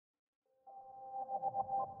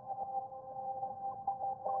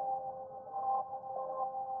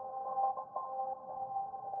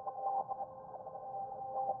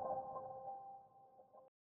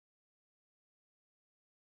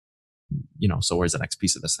so where's the next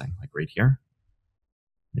piece of this thing? Like right here?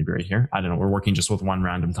 Maybe right here? I don't know. We're working just with one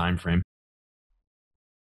random time frame.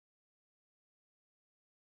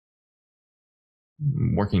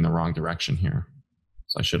 I'm working the wrong direction here.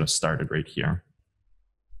 So I should have started right here.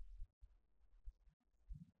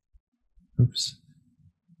 Oops.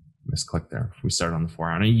 Misclick there. If we start on the 4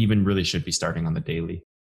 hour, and I even really should be starting on the daily.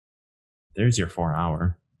 There's your 4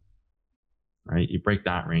 hour, right? You break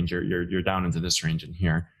that range, you're down into this range in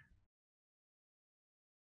here.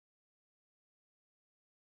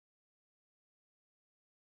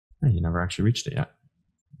 You never actually reached it yet.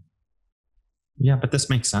 Yeah, but this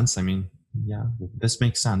makes sense. I mean, yeah, this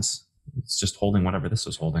makes sense. It's just holding whatever this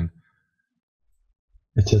was holding.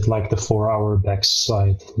 It's at like the 4 hour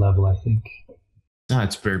backside level, I think. Yeah,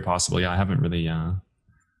 it's very possible. Yeah, I haven't really 4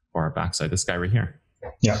 hour backside. This guy right here.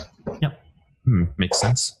 Yeah. Yep. Makes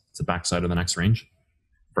sense. It's the backside of the next range.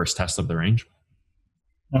 First test of the range.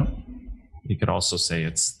 Yeah. You could also say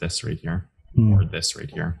it's this right here or this right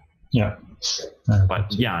here. Yeah.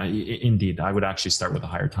 But yeah, indeed, I would actually start with a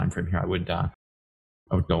higher time frame here. I would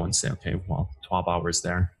go and say, okay, well, 12 hours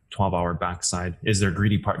there, 12 hour backside. Is there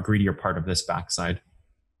a greedier part of this backside?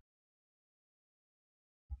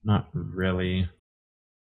 Not really.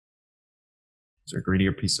 Is there a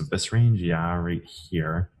greedier piece of this range? Yeah, right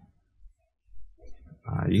here.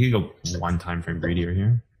 You could go one time frame greedier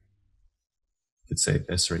here. You could say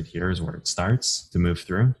this right here is where it starts to move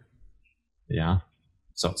through. Yeah.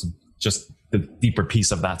 So it's just the deeper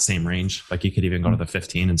piece of that same range. Like you could even go to the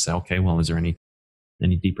 15 and say, okay, well, is there any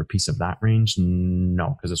deeper piece of that range?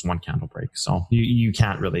 No, because it's one candle break. So you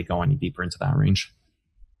can't really go any deeper into that range.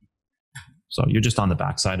 So you're just on the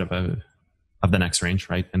backside of the next range,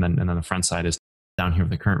 right? And then the front side is down here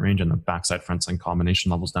with the current range, and the backside front side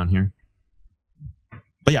combination levels down here.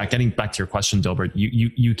 But yeah, getting back to your question, Dilbert,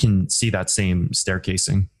 you can see that same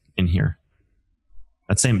staircasing in here.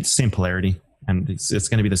 That same polarity. And it's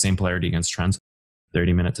going to be the same polarity against trends.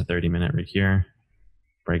 30 minute to 30 minute right here.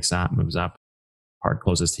 Breaks that, moves up. Hard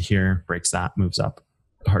closes to here. Breaks that, moves up.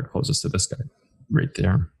 Hard closes to this guy right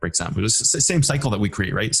there. Breaks that, moves. It's the same cycle that we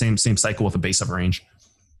create, right? Same cycle with a base of a range.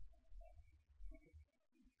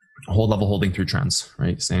 Hold level holding through trends,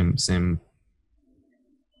 right? Same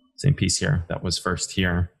piece here that was first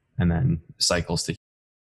here, and then cycles to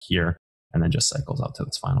here, and then just cycles out to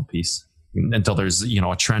its final piece until there's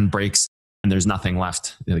a trend breaks and there's nothing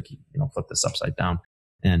left. Like flip this upside down,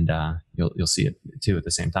 and you'll see it too at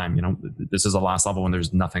the same time. This is the last level when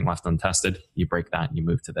there's nothing left untested. You break that, you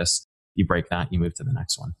move to this. You break that, you move to the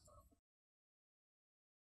next one.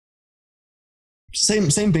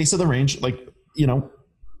 Same base of the range, like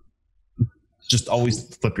just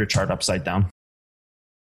always flip your chart upside down.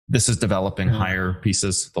 This is developing higher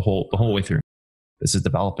pieces the whole way through. This is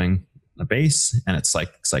developing a base, and it's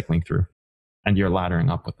like cycling through, and you're laddering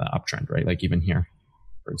up with the uptrend, right? Like even here,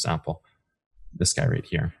 for example, this guy right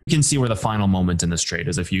here. You can see where the final moment in this trade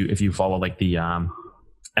is if you follow like the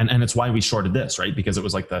and it's why we shorted this, right? Because it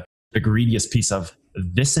was like the greediest piece of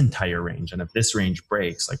this entire range, and if this range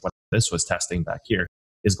breaks, like what this was testing back here,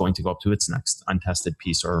 is going to go up to its next untested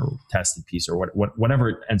piece or tested piece or whatever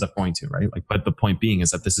it ends up going to, right? Like, but the point being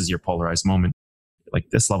is that this is your polarized moment.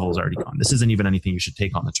 Like this level is already gone. This isn't even anything you should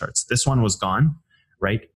take on the charts. This one was gone,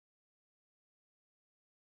 right?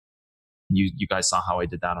 You guys saw how I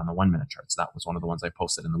did that on the 1 minute charts. That was one of the ones I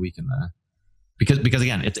posted in the week because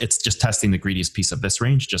again, it's just testing the greediest piece of this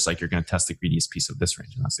range, just like you're going to test the greediest piece of this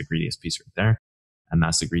range. And that's the greediest piece right there. And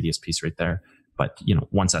that's the greediest piece right there. But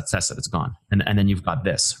once that's tested, it's gone. And then you've got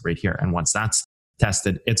this right here. And once that's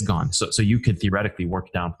tested, it's gone. So you could theoretically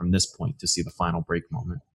work down from this point to see the final break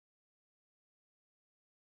moment.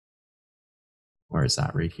 Where is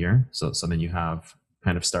that right here? So then you have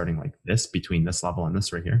kind of starting like this between this level and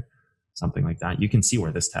this right here, something like that. You can see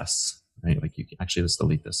where this tests, right? Like you can actually, let's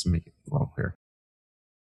delete this and make it a little clearer.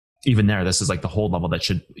 Even there, this is like the hold level that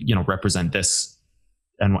should, represent this.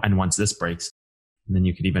 And once this breaks, and then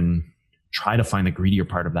you could even try to find the greedier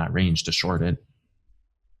part of that range to short it,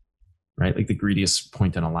 right? Like the greediest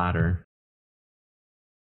point in a ladder.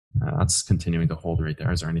 That's continuing to hold right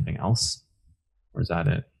there. Is there anything else? Or is that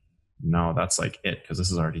it? No, that's like it, because this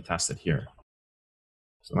is already tested here.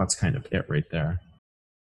 So that's kind of it right there.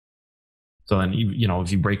 So then,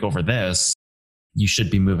 if you break over this, you should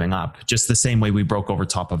be moving up just the same way we broke over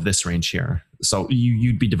top of this range here. So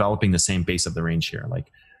you'd be developing the same base of the range here.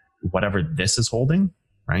 Like whatever this is holding,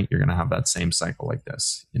 right? You're going to have that same cycle like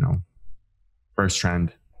this, first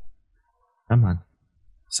trend, come on,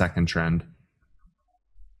 second trend,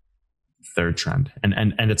 third trend.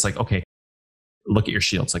 And it's like, okay, look at your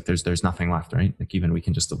shields. Like there's nothing left, right? Like even we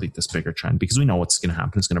can just delete this bigger trend because we know what's going to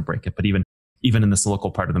happen. It's going to break it. But even in this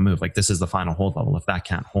local part of the move, like this is the final hold level. If that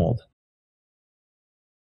can't hold,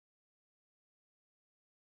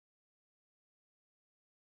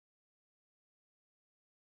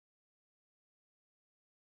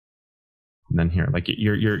 and then here, like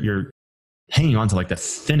you're hanging on to like the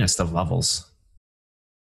thinnest of levels.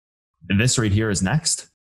 And this right here is next.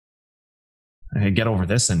 I get over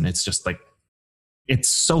this, and it's just like it's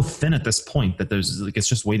so thin at this point that there's like it's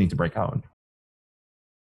just waiting to break out.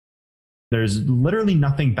 There's literally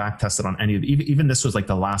nothing back tested on any of the, even this was like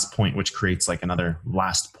the last point, which creates like another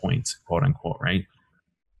last point, quote unquote, right?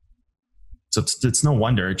 So it's no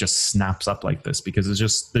wonder it just snaps up like this, because it's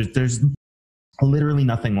just there's literally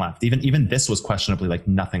nothing left. Even this was questionably like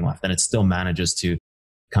nothing left, and it still manages to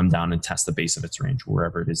come down and test the base of its range,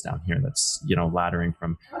 wherever it is down here. That's, you know, laddering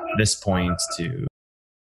from this point to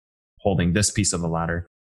holding this piece of the ladder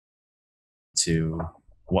to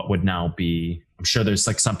what would now be, I'm sure there's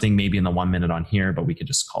like something maybe in the 1 minute on here, but we could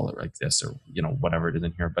just call it like this, or, you know, whatever it is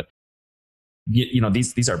in here. But you know,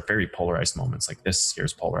 these are very polarized moments. Like this here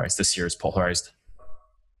is polarized, this here is polarized.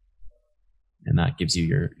 And that gives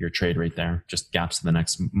you your trade right there, just gaps to the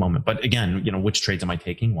next moment. But again, you know, which trades am I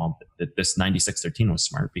taking? Well, this 96.13 was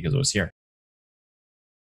smart because it was here.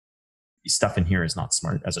 Stuff in here is not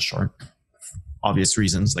smart as a short. Obvious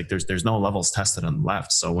reasons, like there's no levels tested on the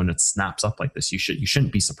left. So when it snaps up like this, you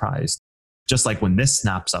shouldn't be surprised. Just like when this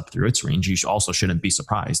snaps up through its range, you also shouldn't be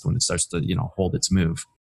surprised when it starts to, you know, hold its move.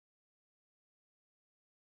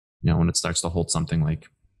 You know, when it starts to hold something like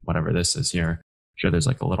whatever this is here, sure, there's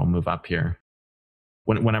like a little move up here.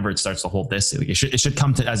 Whenever it starts to hold this, it should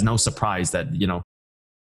come to as no surprise that, you know,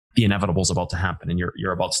 the inevitable is about to happen, and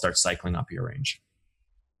you're about to start cycling up your range.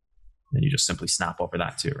 And you just simply snap over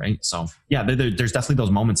that too, right? So yeah, there's definitely those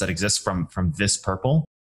moments that exist from this purple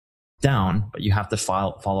down, but you have to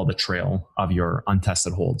follow the trail of your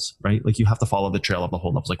untested holds, right? Like you have to follow the trail of the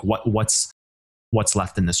hold levels. Like what's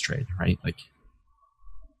left in this trade, right? Like,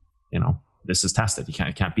 you know, this is tested.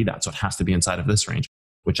 It can't be that. So it has to be inside of this range,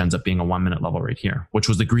 which ends up being a 1 minute level right here, which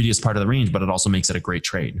was the greediest part of the range, but it also makes it a great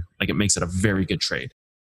trade. Like it makes it a very good trade.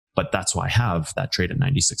 But that's why I have that trade at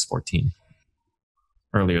 96.14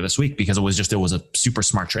 earlier this week, because it was a super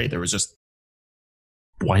smart trade. There was just,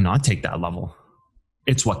 why not take that level?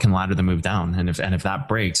 It's what can ladder the move down. And if that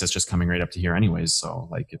breaks, it's just coming right up to here anyways. So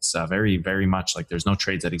like, it's very, very much like there's no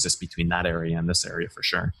trades that exist between that area and this area for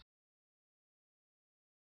sure.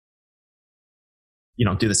 You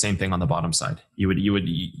know, do the same thing on the bottom side. You would,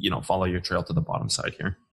 you know, follow your trail to the bottom side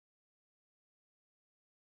here.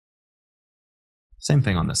 Same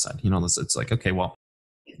thing on this side. You know, it's like, okay, well,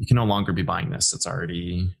 you can no longer be buying this. It's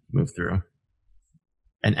already moved through.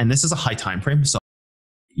 And this is a high time frame. So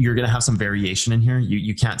you're going to have some variation in here.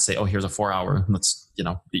 You can't say, oh, here's a 4 hour. Let's, you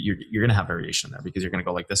know, you're going to have variation there, because you're going to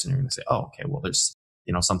go like this and you're going to say, oh, okay, well, there's,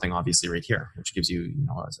 you know, something obviously right here, which gives you, you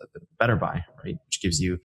know, as a better buy, right? Which gives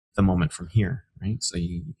you the moment from here, right? So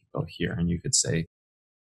you go here and you could say,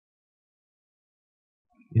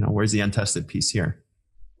 you know, where's the untested piece here?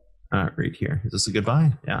 Right here. Is this a good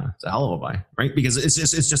buy? Yeah, it's a hell of a buy, right? Because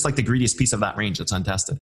it's just like the greediest piece of that range that's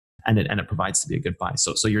untested, and it provides to be a good buy.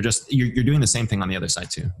 So you're doing the same thing on the other side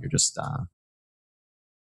too. You're just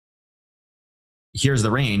here's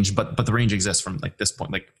the range, but the range exists from like this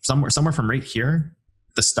point, like somewhere from right here,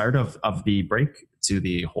 the start of the break to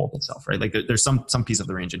the hold itself, right? Like there's some piece of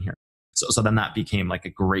the range in here. So then that became like a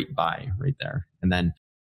great buy right there, and then,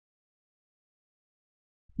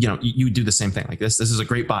 you know, you do the same thing like this. This is a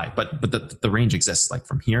great buy, but the range exists like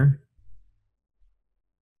from here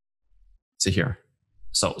to here.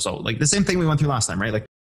 So like the same thing we went through last time, right? Like,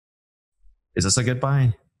 is this a good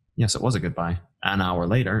buy? Yes, it was a good buy. An hour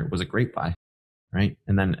later, it was a great buy, right?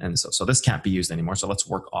 And so this can't be used anymore. So let's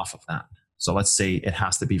work off of that. So let's say it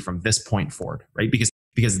has to be from this point forward, right?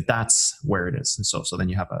 Because that's where it is. And so then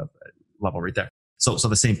you have a level right there. So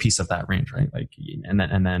the same piece of that range, right? Like,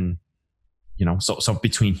 and then. You know, so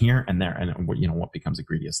between here and there, and you know, what becomes the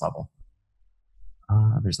greediest level?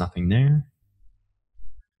 There's nothing there.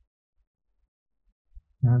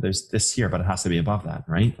 There's this here, but it has to be above that,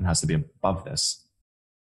 right? It has to be above this.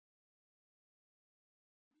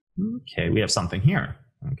 Okay, we have something here.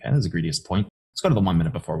 Okay, that's the greediest point. Let's go to the 1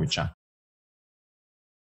 minute before we check.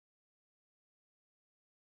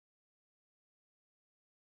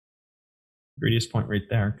 Greediest point right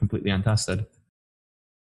there, completely untested.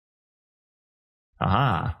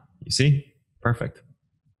 Aha, you see? Perfect.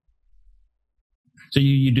 So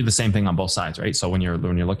you do the same thing on both sides, right? So when you're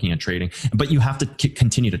looking at trading, but you have to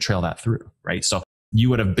continue to trail that through, right? So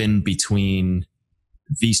you would have been between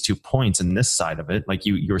these 2 points in this side of it, like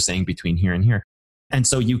you were saying between here and here. And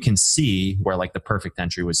so you can see where like the perfect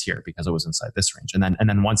entry was here because it was inside this range. And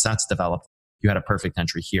then once that's developed, you had a perfect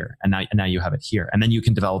entry here. And now you have it here. And then you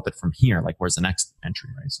can develop it from here. Like where's the next entry,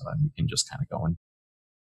 right? So that you can just kind of go and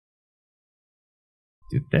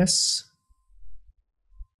do this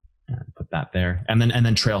and put that there. And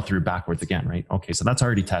then trail through backwards again, right? Okay. So that's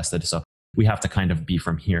already tested. So we have to kind of be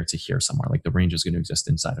from here to here somewhere. Like the range is going to exist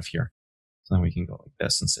inside of here. So then we can go like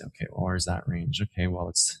this and say, okay, well, where's that range? Okay, well,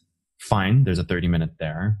 it's fine. There's a 30-minute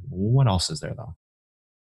there. What else is there though?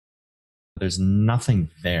 There's nothing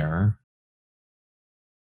there.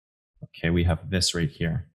 Okay, we have this right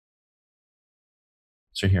here.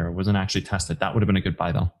 So here, it wasn't actually tested. That would have been a good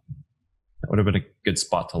buy though. That would have been a good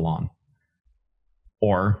spot to long.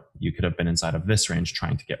 Or you could have been inside of this range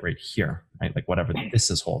trying to get right here, right? Like whatever this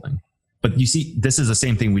is holding. But you see, this is the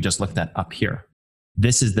same thing we just looked at up here.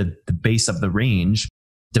 This is the base of the range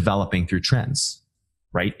developing through trends,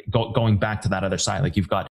 right? Going back to that other side, like you've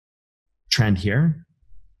got trend here,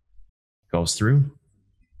 goes through,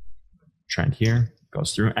 trend here,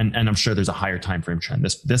 goes through, and I'm sure there's a higher time frame trend.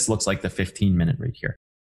 This looks like the 15-minute right here.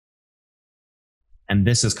 And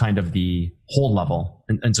this is kind of the whole level.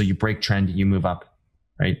 And so you break trend, you move up,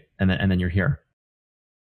 right? And then you're here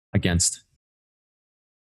against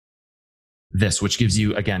this, which gives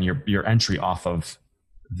you, again, your entry off of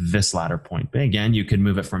this ladder point. But again, you could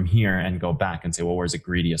move it from here and go back and say, well, where's the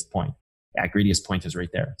greediest point? Yeah, greediest point is right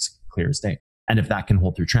there. It's clear as day. And if that can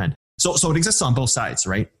hold through trend. So it exists on both sides,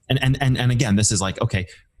 right? And again, this is like, okay,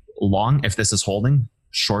 long if this is holding,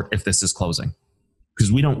 short if this is closing.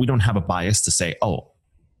 Because we don't have a bias to say, oh,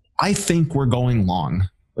 I think we're going long.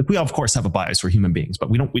 Like we of course have a bias, we're human beings, but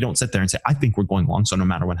we don't sit there and say, I think we're going long, so no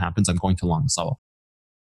matter what happens, I'm going to long this level.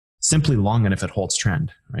 Simply long it if it holds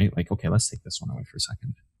trend, right? Like, okay, let's take this one away for a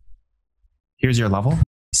second. Here's your level.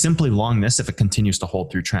 Simply long this if it continues to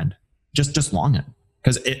hold through trend. Just long it.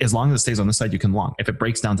 Because as long as it stays on this side, you can long. If it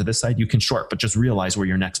breaks down to this side, you can short, but just realize where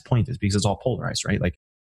your next point is because it's all polarized, right? Like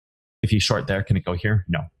if you short there, can it go here?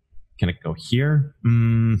 No. Can it go here?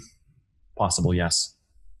 Possible, yes.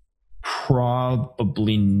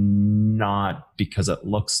 Probably not because it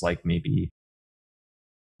looks like maybe,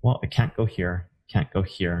 well, it can't go here, can't go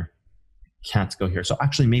here, can't go here. So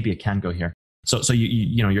actually maybe it can go here. So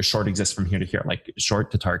you know, your short exists from here to here, like short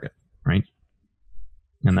to target, right?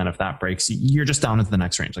 And then if that breaks, you're just down into the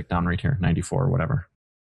next range, like down right here, 94 or whatever.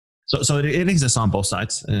 So it exists on both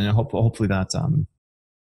sides. And hopefully that,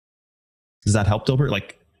 does that help, Dilbert?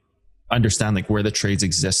 Like understand like where the trades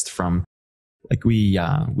exist from. Like we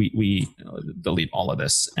delete all of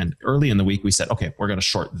this. And early in the week, we said, okay, we're going to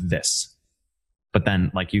short this. But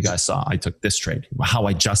then like you guys saw, I took this trade, how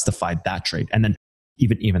I justified that trade. And then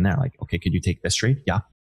even there, like, okay, could you take this trade? Yeah.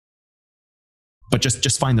 But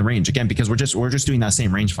just find the range again, because we're just doing that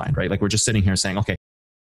same range find, right? Like we're just sitting here saying, okay,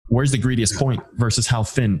 where's the greediest point versus how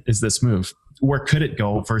thin is this move? Where could it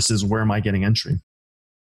go versus where am I getting entry?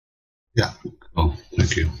 Yeah. Oh,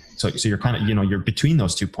 thank you. So you're kind of, you know, you're between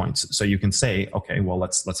those 2 points. So you can say, okay, well,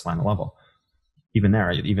 let's find a level. Even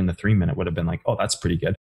there, even the 3-minute would have been like, oh, that's pretty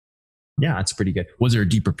good. Yeah, it's pretty good. Was there a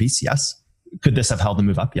deeper piece? Yes. Could this have held the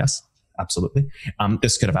move up? Yes, absolutely.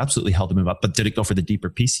 This could have absolutely held the move up, but did it go for the deeper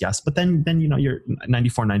piece? Yes. But then you know, you're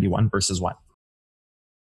 94, 91 versus what?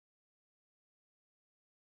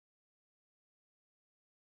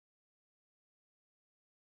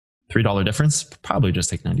 $3 difference? Probably just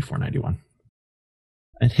take 94, 91.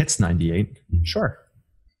 It hits 98. Sure.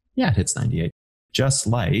 Yeah, it hits 98. Just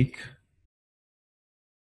like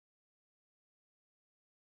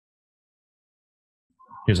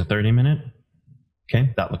here's a 30-minute.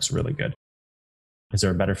 Okay, that looks really good. Is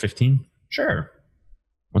there a better 15? Sure.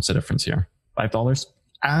 What's the difference here? $5?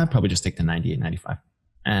 I'd probably just take the 98, 95.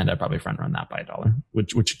 And I'd probably front run that by $1,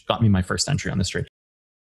 which got me my first entry on this trade.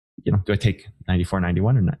 You know, do I take 94,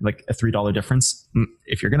 91 or not? Like a $3 difference?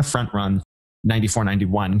 If you're going to front run 94,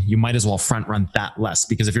 91, you might as well front run that less,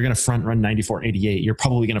 because if you're going to front run 94, 88, you're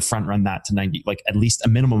probably going to front run that to 90, like at least a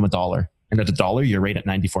minimum $1. And at $1, you're right at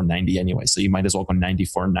 94, 90 anyway. So you might as well go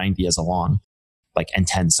 94, 90 as a long, like, and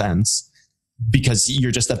 10 cents, because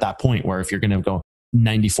you're just at that point where if you're going to go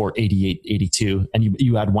 94, 88, 82, and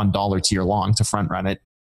you add $1 to your long to front run it,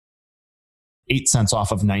 8 cents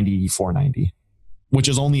off of 94, 90, which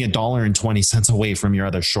is only $1.20 away from your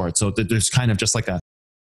other short. So there's kind of just like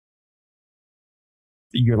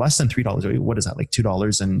you're less than $3 away. What is that? Like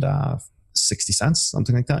 $2.60,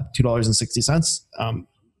 something like that. $2.60.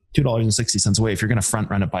 $2.60 away if you're going to front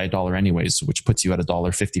run it by $1 anyways, which puts you at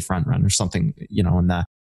 $1.50 front run or something, you know, and that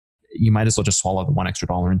you might as well just swallow the $1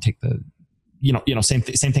 extra and take the, you know, same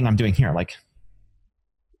thing I'm doing here. Like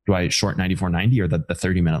Do I short 94.90 or the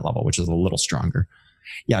 30-minute level, which is a little stronger?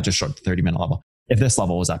 Yeah, just short the 30-minute level. If this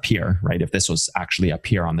level was up here, right? If this was actually up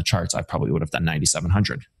here on the charts, I probably would have done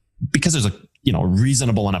 9,700 because there's a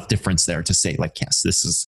reasonable enough difference there to say like, yes, this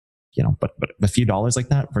is, but a few dollars like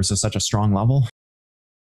that versus such a strong level,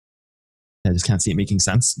 I just can't see it making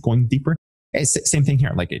sense going deeper. Same thing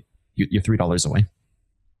here. Like you're $3 away.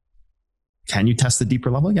 Can you test the deeper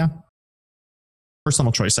level? Yeah.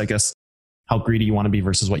 Personal choice, I guess. How greedy you want to be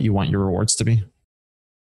versus what you want your rewards to be.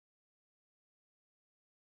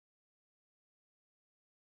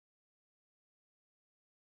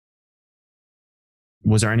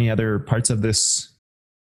 Was there any other parts of this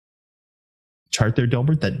chart there,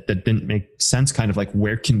 Dilbert, that didn't make sense? Kind of like,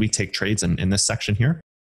 where can we take trades in this section here?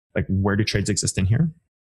 Like, where do trades exist in here?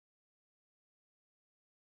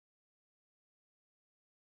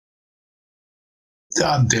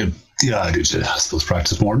 I do, I suppose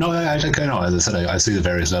practice more. No, I know, as I said, I see the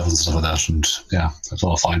various levels and stuff like that, and yeah, that's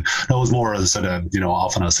all fine. No, it was more, as I said,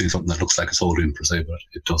 often I'll see something that looks like it's holding per se, but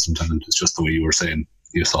it doesn't, and it's just the way you were saying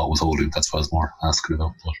you saw it was holding. That's what I was more asking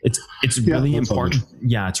about. But it's really important.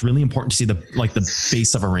 Yeah, it's really important to see the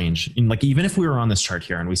base of a range. And like, even if we were on this chart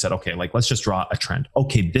here and we said, okay, like let's just draw a trend.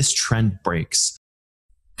 Okay, this trend breaks.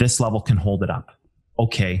 This level can hold it up.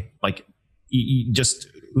 Okay, like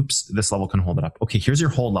this level can hold it up. Okay, here's your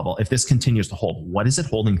hold level. If this continues to hold, what is it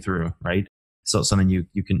holding through, right? So then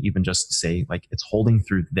you can even just say like it's holding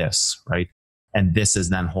through this, right? And this is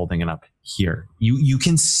then holding it up here. You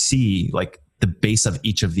can see like the base of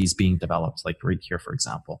each of these being developed, like right here, for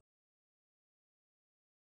example.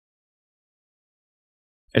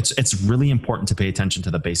 It's really important to pay attention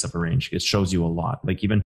to the base of a range. It shows you a lot. Like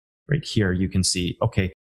even right here, you can see,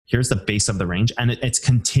 okay, here's the base of the range, and it's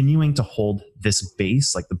continuing to hold this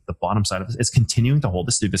base, like the bottom side of this, it's continuing to hold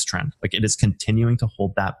this through this trend. Like it is continuing to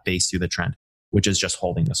hold that base through the trend, which is just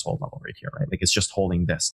holding this hold level right here, right? Like it's just holding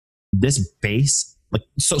this base. Like,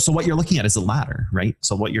 so what you're looking at is a ladder, right?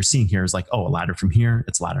 So what you're seeing here is like, oh, a ladder from here,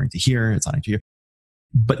 it's laddering to here, it's laddering to here.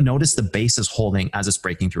 But notice the base is holding as it's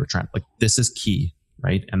breaking through a trend. Like this is key,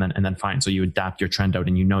 right? And then fine. So you adapt your trend out,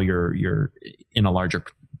 and you're in a larger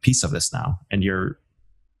piece of this now, and you're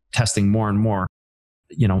testing more and more,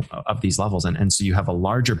 of these levels. And so you have a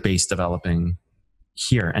larger base developing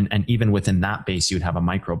here. And even within that base, you'd have a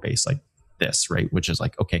micro base like this, right? Which is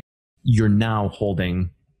like, okay, you're now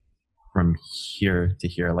holding from here to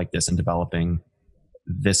here like this and developing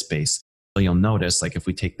this base. So you'll notice, like if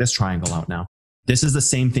we take this triangle out now, this is the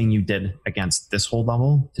same thing you did against this hold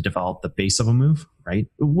level to develop the base of a move, right?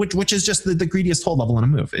 Which is just the greediest hold level in a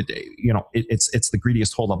move. It's the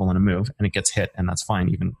greediest hold level in a move, and it gets hit, and that's fine.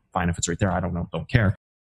 Even fine if it's right there. I don't care.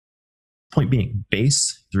 Point being,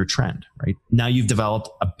 base through trend, right? Now you've developed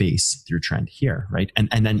a base through trend here, right?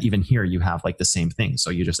 And then even here you have like the same thing. So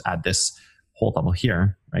you just add this hold level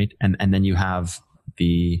here, right? And then you have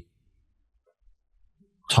the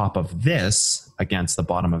top of this against the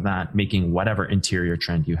bottom of that, making whatever interior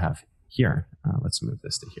trend you have here. Let's move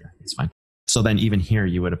this to here. It's fine. So then even here,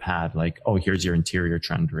 you would have had like, oh, here's your interior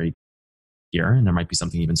trend right here. And there might be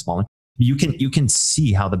something even smaller. You can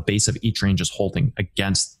see how the base of each range is holding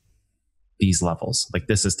against these levels. Like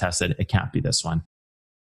this is tested. It can't be this one.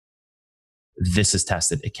 This is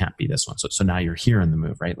tested. It can't be this one. So now you're here in the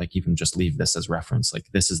move, right? Like even just leave this as reference. Like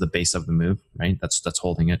this is the base of the move, right? That's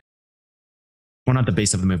holding it. Well, not the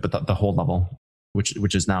base of the move, but the hold level,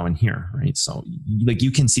 which is now in here, right? So like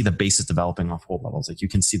you can see the base is developing off hold levels. Like you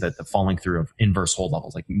can see that the falling through of inverse hold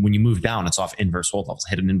levels. Like when you move down, it's off inverse hold levels.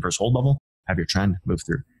 Hit an inverse hold level, have your trend, move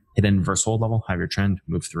through. Hit an inverse hold level, have your trend,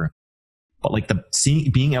 move through. But like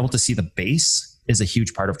being able to see the base is a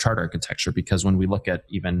huge part of chart architecture, because when we look at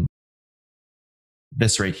even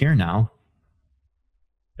this right here now,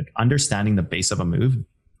 like understanding the base of a move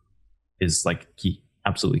is like key,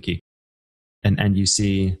 absolutely key. And you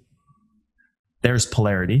see there's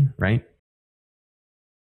polarity, right?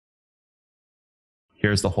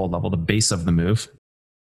 Here's the hold level, the base of the move.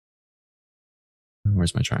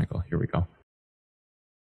 Where's my triangle? Here we go.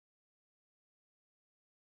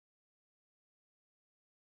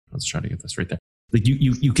 Let's try to get this right there. Like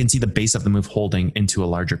you can see the base of the move holding into a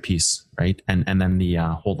larger piece, right? And then the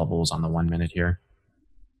hold level is on the 1 minute here.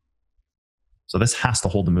 So this has to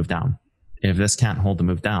hold the move down. If this can't hold the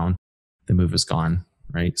move down, the move is gone,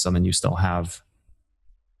 right? So then you still have,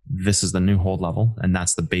 this is the new hold level, and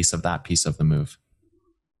that's the base of that piece of the move.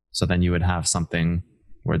 So then you would have something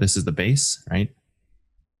where this is the base, right?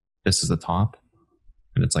 This is the top,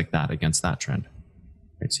 and it's like that against that trend.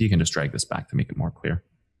 Right? So you can just drag this back to make it more clear.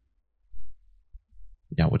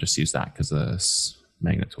 Yeah, we'll just use that because the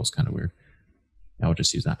magnet tool is kind of weird. I'll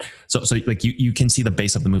just use that. So like you can see the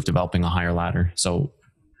base of the move developing a higher ladder. So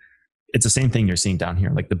it's the same thing you're seeing down here.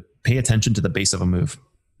 Like pay attention to the base of a move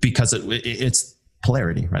because it's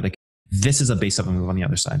polarity, right? Like this is a base of a move on the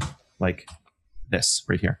other side, like this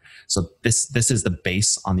right here. So this is the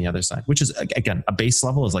base on the other side, which is, again, a base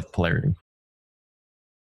level is like polarity.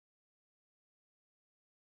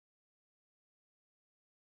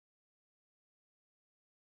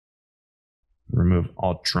 Remove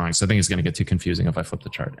all drawings. So I think it's going to get too confusing if I flip the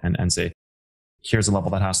chart and say, here's a level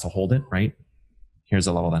that has to hold it, right? Here's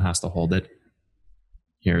a level that has to hold it.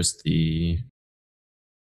 Here's the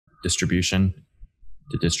distribution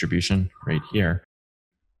to distribution right here.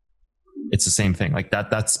 It's the same thing. Like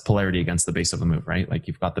that's polarity against the base of the move, right? Like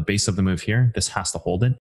you've got the base of the move here. This has to hold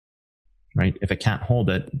it, right? If it can't hold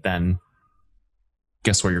it, then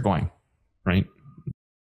guess where you're going, right?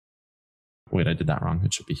 Wait, I did that wrong.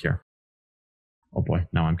 It should be here. Oh boy,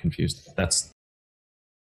 now I'm confused. That's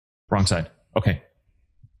wrong side. Okay.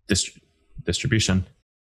 Distribution.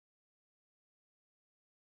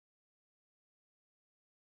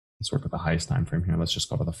 Let's work with the highest time frame here. Let's just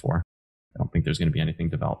go to the 4. I don't think there's going to be anything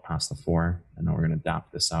developed past the 4. And then we're going to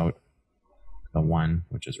adapt this out to the 1,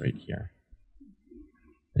 which is right here.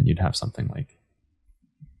 Then you'd have something like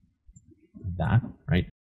that, right?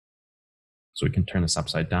 So we can turn this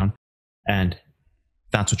upside down. And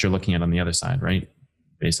that's what you're looking at on the other side, right?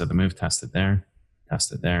 Base of the move, tested there,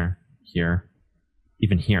 here,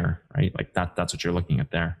 even here, right? Like that's what you're looking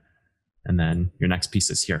at there. And then your next piece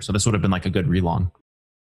is here. So this would have been like a good relong.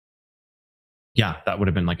 Yeah, that would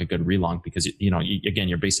have been like a good relong because, again,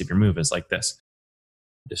 your base of your move is like this.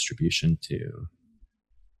 Distribution to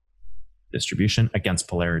distribution against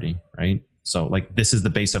polarity, right? So like this is the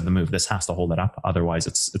base of the move. This has to hold it up. Otherwise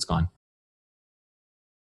it's gone.